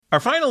Our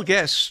final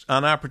guest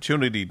on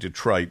Opportunity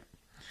Detroit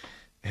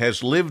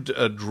has lived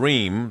a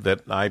dream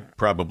that I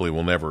probably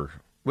will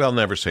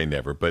never say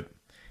never, but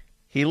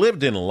he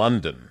lived in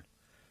London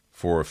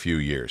for a few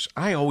years.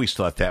 I always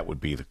thought that would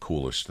be the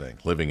coolest thing,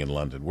 living in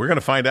London. We're going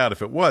to find out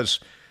if it was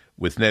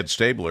with Ned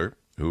Stabler,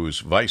 who's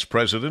Vice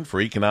President for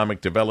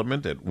Economic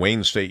Development at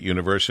Wayne State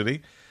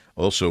University,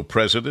 also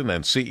President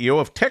and CEO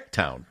of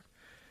TechTown,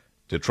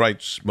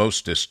 Detroit's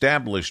most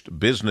established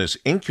business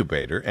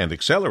incubator and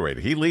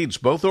accelerator. He leads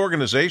both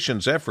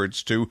organizations'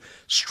 efforts to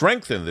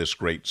strengthen this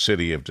great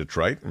city of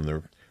Detroit and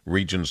the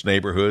region's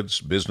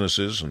neighborhoods,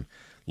 businesses, and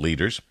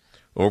leaders,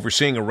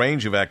 overseeing a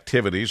range of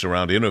activities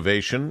around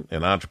innovation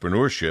and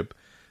entrepreneurship,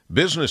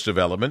 business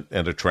development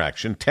and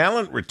attraction,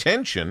 talent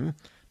retention,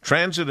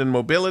 transit and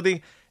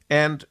mobility,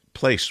 and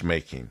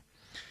placemaking.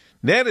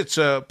 Ned, it's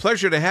a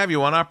pleasure to have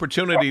you on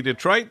Opportunity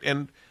Detroit,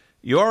 and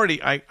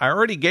I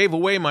already gave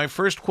away my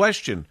first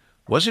question.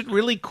 Was it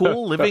really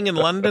cool living in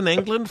London,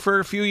 England for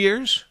a few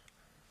years?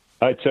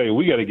 I tell you,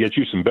 we got to get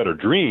you some better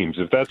dreams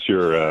if that's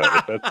your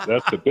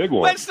that's the big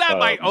one. That's not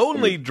my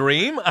only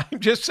dream. I'm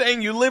just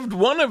saying you lived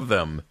one of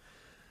them.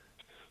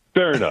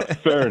 Fair enough.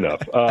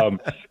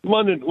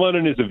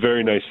 London is a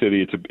very nice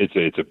city.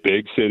 It's a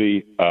big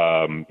city,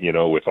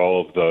 with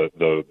all of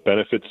the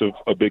benefits of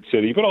a big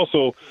city, but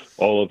also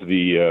all of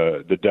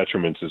the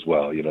detriments as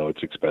well.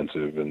 It's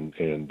expensive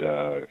and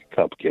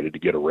complicated to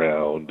get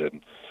around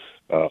and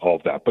all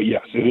of that. But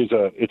yes,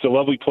 it's a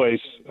lovely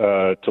place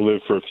to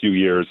live for a few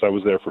years. I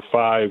was there for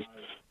 5.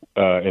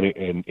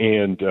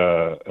 And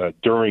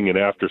during and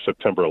after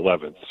September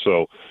 11th,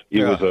 so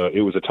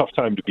it was a tough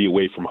time to be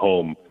away from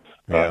home.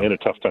 And a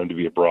tough time to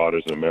be abroad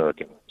as an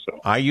American. So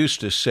I used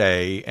to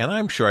say, and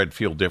I'm sure I'd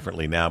feel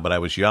differently now, but I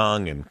was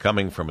young and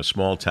coming from a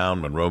small town,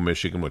 Monroe,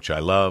 Michigan, which I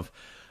love.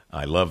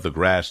 I love the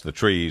grass, the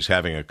trees,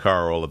 having a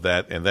car, all of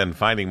that, and then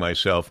finding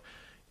myself,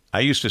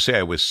 I used to say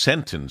I was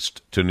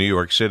sentenced to New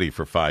York City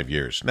for 5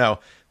 years. Now,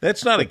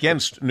 that's not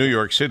against New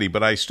York City,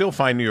 but I still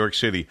find New York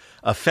City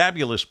a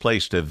fabulous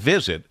place to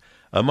visit,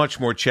 a much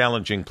more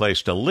challenging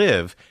place to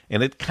live,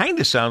 and it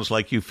kind of sounds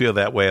like you feel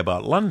that way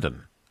about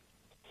London.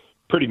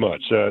 Pretty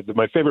much.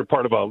 My favorite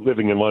part about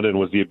living in London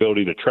was the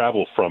ability to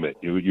travel from it.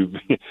 In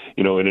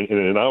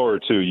an hour or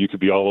two, you could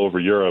be all over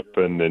Europe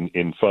and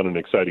in fun and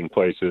exciting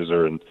places,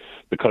 or in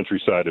the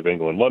countryside of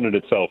England. London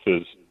itself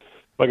is,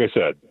 like I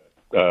said,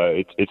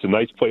 it's a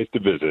nice place to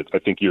visit. I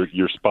think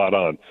you're spot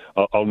on.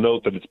 I'll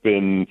note that it's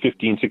been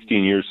 15,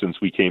 16 years since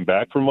we came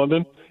back from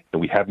London, and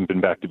we haven't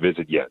been back to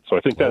visit yet. So I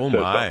think that says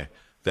something.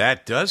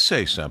 That does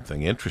say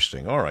something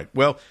interesting. All right.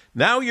 Well,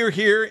 now you're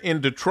here in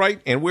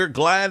Detroit, and we're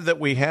glad that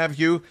we have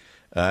you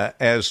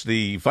as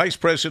the Vice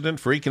President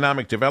for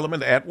Economic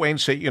Development at Wayne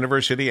State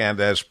University and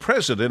as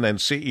President and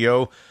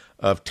CEO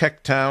of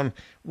TechTown.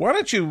 Why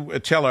don't you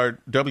tell our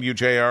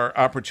WJR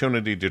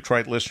Opportunity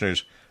Detroit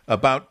listeners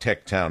about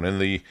TechTown and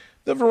the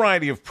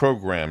variety of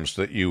programs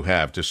that you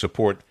have to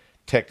support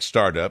tech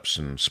startups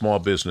and small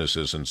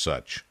businesses and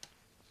such?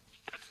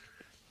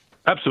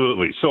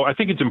 Absolutely. So I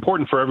think it's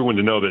important for everyone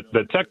to know that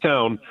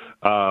TechTown,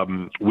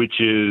 which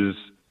is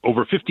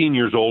over 15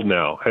 years old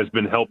now, has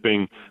been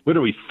helping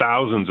literally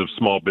thousands of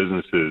small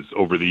businesses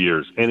over the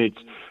years. And it's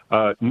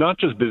not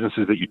just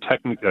businesses that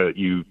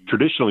you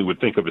traditionally would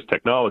think of as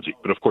technology,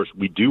 but of course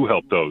we do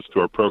help those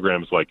through our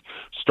programs like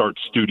Start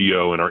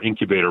Studio and our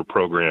incubator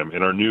program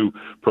and our new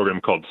program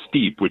called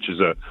STEEP, which is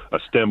a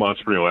STEM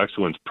entrepreneurial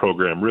excellence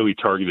program really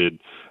targeted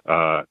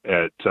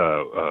at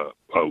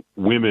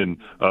women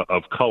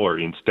of color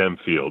in STEM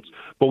fields.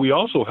 But we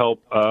also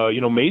help,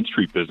 Main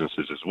Street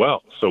businesses as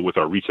well. So with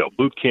our Retail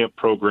Boot Camp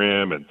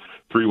program and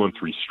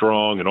 313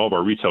 Strong and all of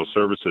our retail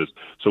services.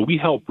 So we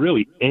help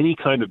really any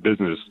kind of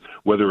business,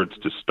 whether it's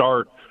to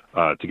start,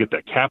 to get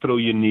that capital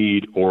you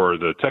need, or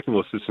the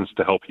technical assistance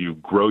to help you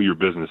grow your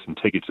business and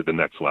take it to the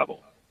next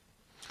level.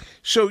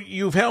 So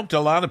you've helped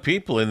a lot of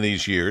people in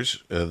these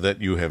years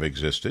that you have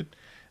existed.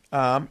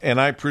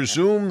 And I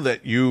presume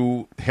that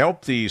you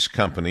help these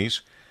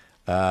companies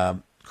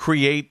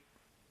create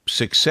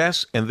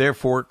success and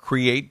therefore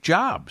create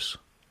jobs.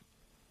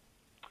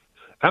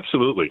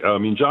 Absolutely. I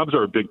mean, jobs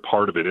are a big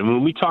part of it. And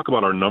when we talk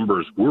about our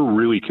numbers, we're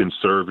really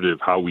conservative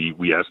how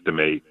we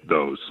estimate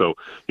those. So,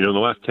 in the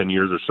last 10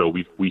 years or so,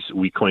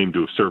 we claim to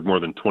have served more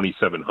than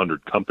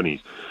 2,700 companies.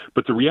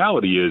 But the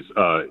reality is,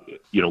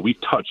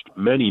 we've touched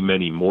many,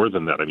 many more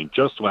than that. I mean,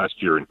 just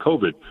last year in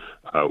COVID,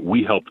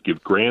 we helped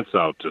give grants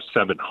out to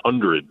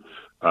 700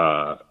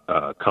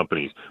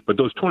 companies. But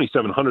those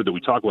 2,700 that we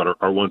talk about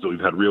are ones that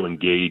we've had real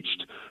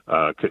engaged,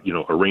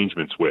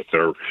 arrangements with,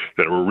 or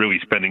that we're really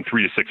spending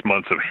 3 to 6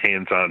 months of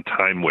hands-on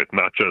time with,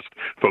 not just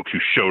folks who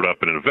showed up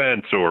at an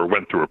event or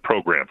went through a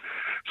program.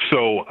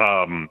 So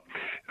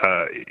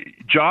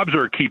jobs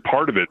are a key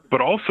part of it,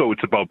 but also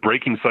it's about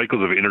breaking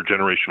cycles of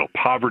intergenerational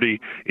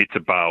poverty. It's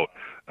about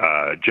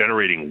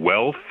generating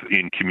wealth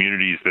in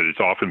communities that it's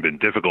often been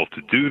difficult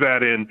to do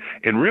that in.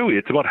 And really,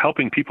 it's about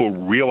helping people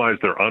realize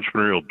their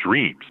entrepreneurial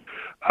dreams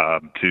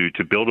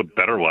to build a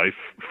better life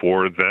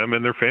for them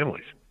and their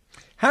families.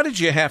 How did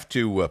you have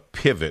to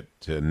pivot,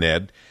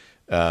 Ned,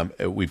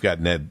 We've got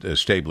Ned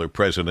Stabler,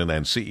 president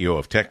and CEO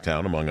of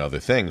TechTown, among other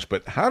things.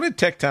 But how did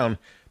TechTown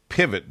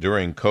pivot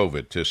during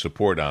COVID to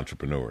support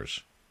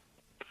entrepreneurs?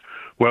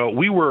 Well,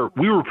 we were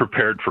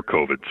prepared for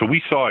COVID, so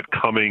we saw it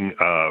coming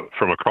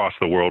from across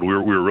the world. We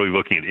were really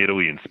looking at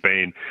Italy and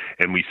Spain,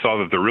 and we saw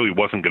that there really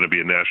wasn't going to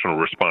be a national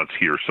response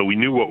here. So we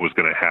knew what was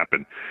going to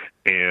happen,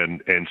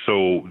 and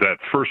so that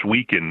first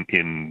week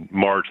in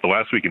March, the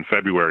last week in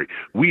February,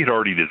 we had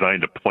already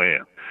designed a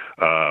plan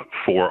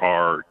for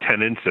our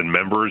tenants and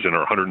members in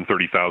our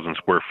 130,000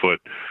 square foot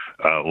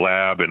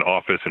lab and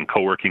office and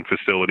co-working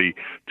facility,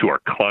 to our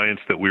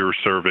clients that we were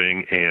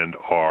serving, and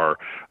our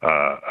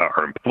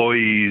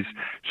employees.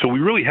 So we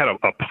really had a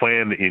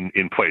plan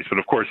in place. But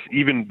of course,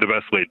 even the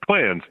best laid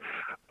plans,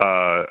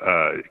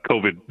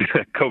 COVID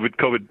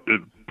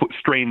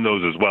strained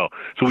those as well.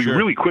 So we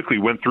really quickly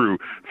went through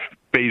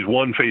phase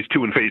 1, phase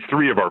 2, and phase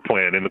 3 of our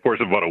plan in the course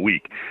of about a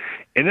week.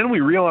 And then we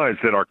realized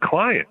that our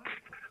clients,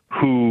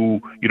 who,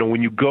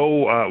 when you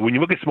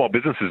look at small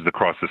businesses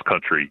across this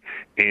country,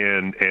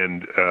 and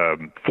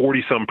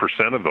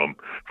 40-some% of them,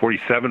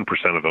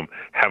 47% of them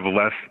have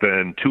less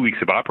than 2 weeks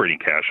of operating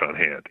cash on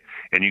hand.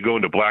 And you go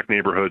into black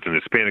neighborhoods and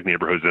Hispanic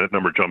neighborhoods, and that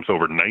number jumps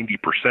over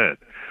 90%.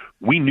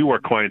 We knew our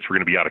clients were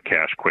going to be out of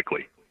cash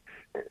quickly.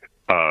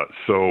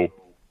 So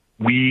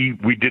we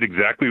did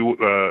exactly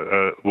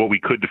what we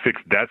could to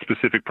fix that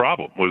specific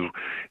problem. Over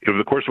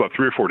the course of about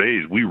 3 or 4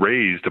 days, we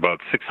raised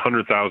about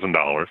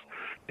 $600,000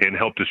 and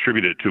helped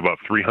distribute it to about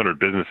 300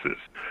 businesses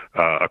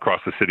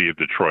across the city of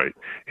Detroit.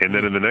 And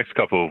then in the next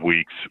couple of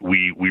weeks,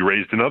 we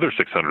raised another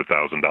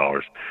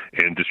 $600,000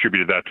 and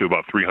distributed that to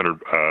about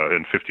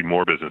 350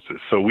 more businesses.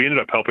 So we ended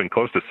up helping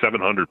close to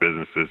 700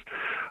 businesses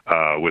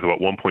with about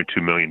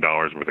 $1.2 million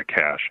worth of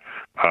cash,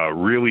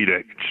 really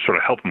to sort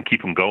of help them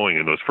keep them going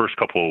in those first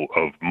couple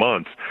of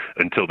months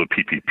until the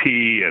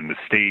PPP and the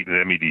state and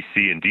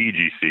MEDC and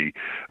DEGC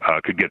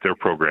could get their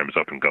programs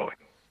up and going.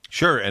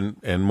 Sure,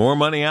 and more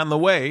money on the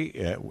way,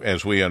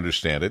 as we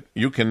understand it.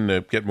 You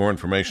can get more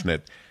information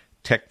at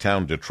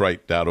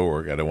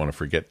techtowndetroit.org. I don't want to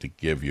forget to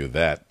give you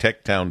that,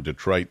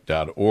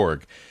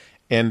 techtowndetroit.org.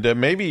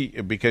 And maybe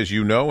because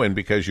you know and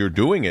because you're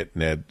doing it,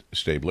 Ned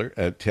Stabler,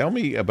 tell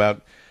me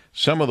about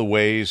some of the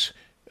ways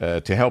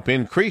to help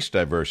increase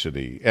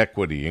diversity,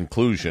 equity,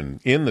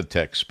 inclusion in the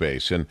tech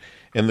space and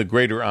in the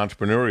greater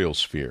entrepreneurial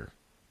sphere.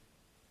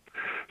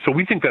 So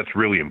we think that's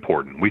really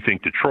important. We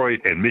think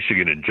Detroit and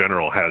Michigan in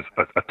general has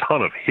a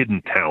ton of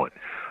hidden talent.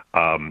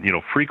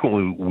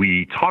 Frequently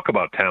we talk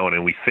about talent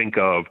and we think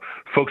of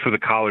folks with a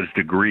college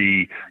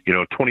degree,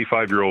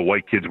 25-year-old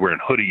white kids wearing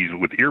hoodies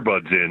with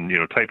earbuds in,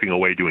 typing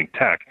away doing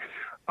tech.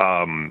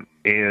 And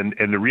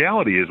the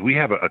reality is we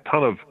have a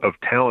ton of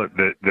talent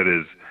that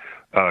is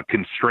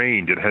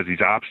constrained and has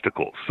these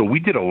obstacles. So we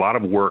did a lot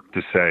of work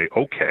to say,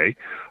 okay,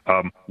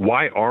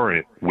 why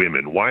aren't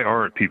women, why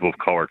aren't people of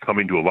color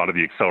coming to a lot of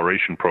the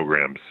acceleration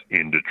programs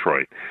in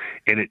Detroit?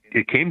 And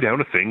it came down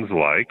to things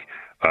like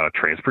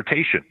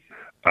transportation,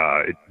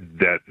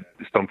 that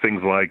some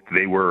things like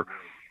they were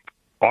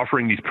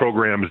offering these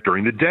programs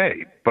during the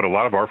day, but a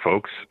lot of our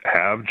folks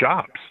have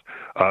jobs.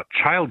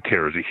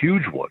 Childcare is a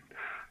huge one.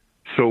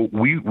 So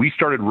we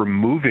started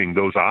removing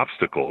those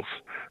obstacles,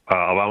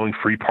 allowing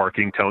free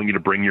parking, telling you to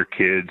bring your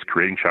kids,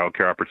 creating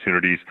childcare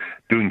opportunities,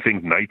 doing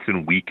things nights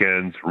and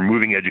weekends,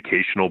 removing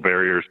educational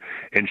barriers.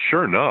 And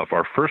sure enough,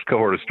 our first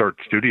cohort of Start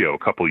Studio a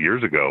couple of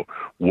years ago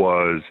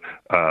was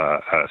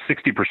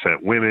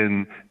 60%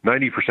 women,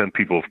 90%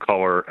 people of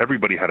color.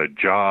 Everybody had a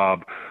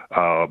job.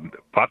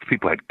 Lots of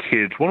people had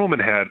kids. One woman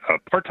had a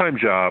part-time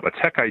job, a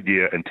tech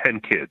idea, and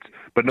 10 kids,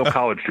 but no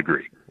college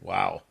degree.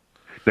 Wow.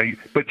 Now,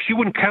 but she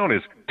wouldn't count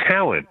as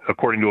talent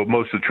according to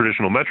most of the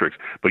traditional metrics.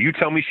 But you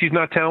tell me she's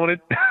not talented?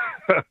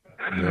 Oh,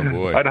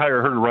 boy. I'd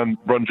hire her to run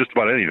just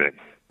about anything.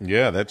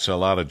 Yeah, that's a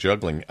lot of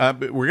juggling.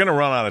 But we're going to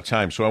run out of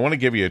time, so I want to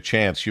give you a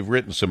chance. You've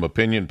written some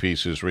opinion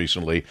pieces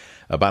recently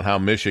about how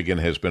Michigan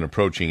has been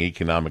approaching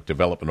economic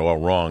development all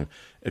wrong.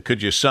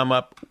 Could you sum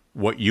up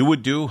what you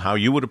would do, how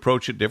you would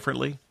approach it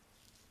differently?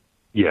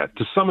 Yeah,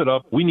 to sum it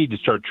up, we need to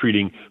start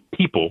treating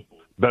people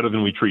better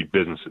than we treat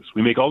businesses.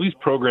 We make all these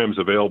programs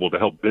available to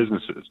help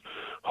businesses,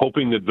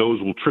 hoping that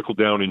those will trickle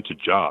down into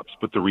jobs.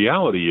 But the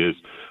reality is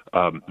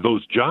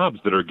those jobs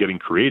that are getting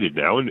created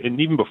now, and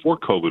even before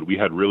COVID, we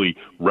had really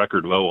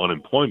record low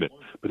unemployment,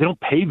 but they don't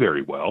pay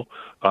very well.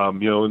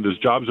 And those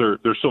jobs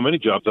there's so many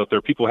jobs out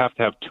there, people have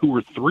to have 2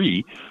 or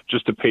 3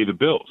 just to pay the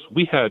bills.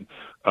 We had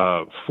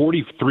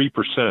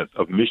 43%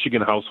 of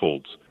Michigan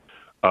households,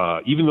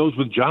 even those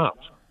with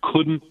jobs,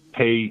 couldn't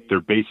pay their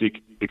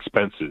basic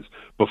expenses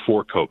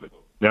before COVID.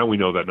 Now we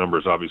know that number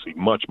is obviously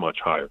much, much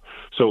higher.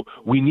 So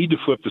we need to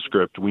flip the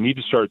script. We need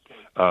to start,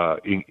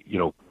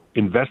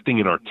 investing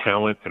in our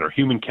talent and our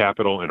human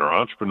capital and our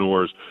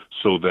entrepreneurs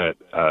so that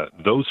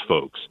those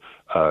folks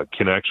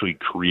can actually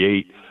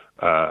create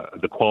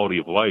the quality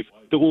of life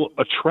that will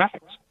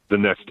attract the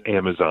next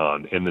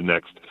Amazon and the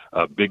next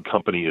big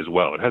company as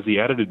well. It has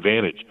the added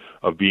advantage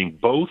of being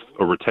both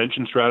a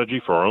retention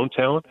strategy for our own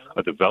talent,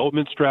 a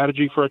development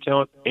strategy for our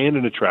talent, and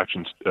an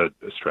attraction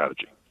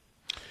strategy.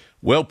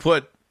 Well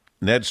put.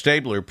 Ned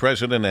Stabler,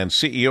 President and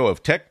CEO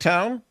of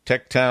TechTown,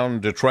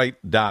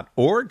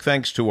 techtowndetroit.org.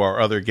 Thanks to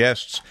our other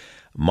guests,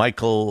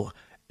 Michael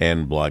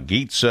and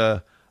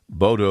Blagitza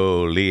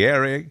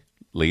Liero,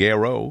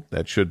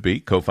 that should be,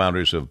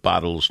 co-founders of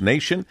Bottles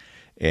Nation,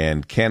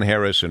 and Ken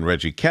Harris and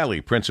Reggie Kelly,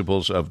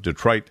 principals of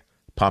Detroit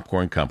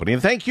Popcorn Company.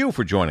 And thank you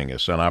for joining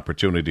us on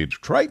Opportunity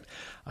Detroit.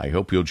 I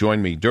hope you'll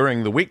join me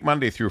during the week,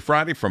 Monday through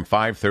Friday, from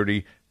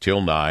 5:30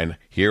 till 9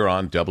 here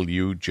on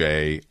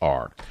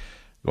WJR.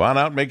 Go on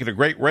out, make it a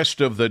great rest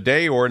of the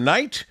day or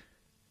night,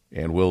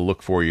 and we'll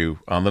look for you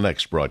on the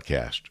next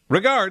broadcast.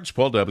 Regards,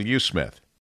 Paul W. Smith.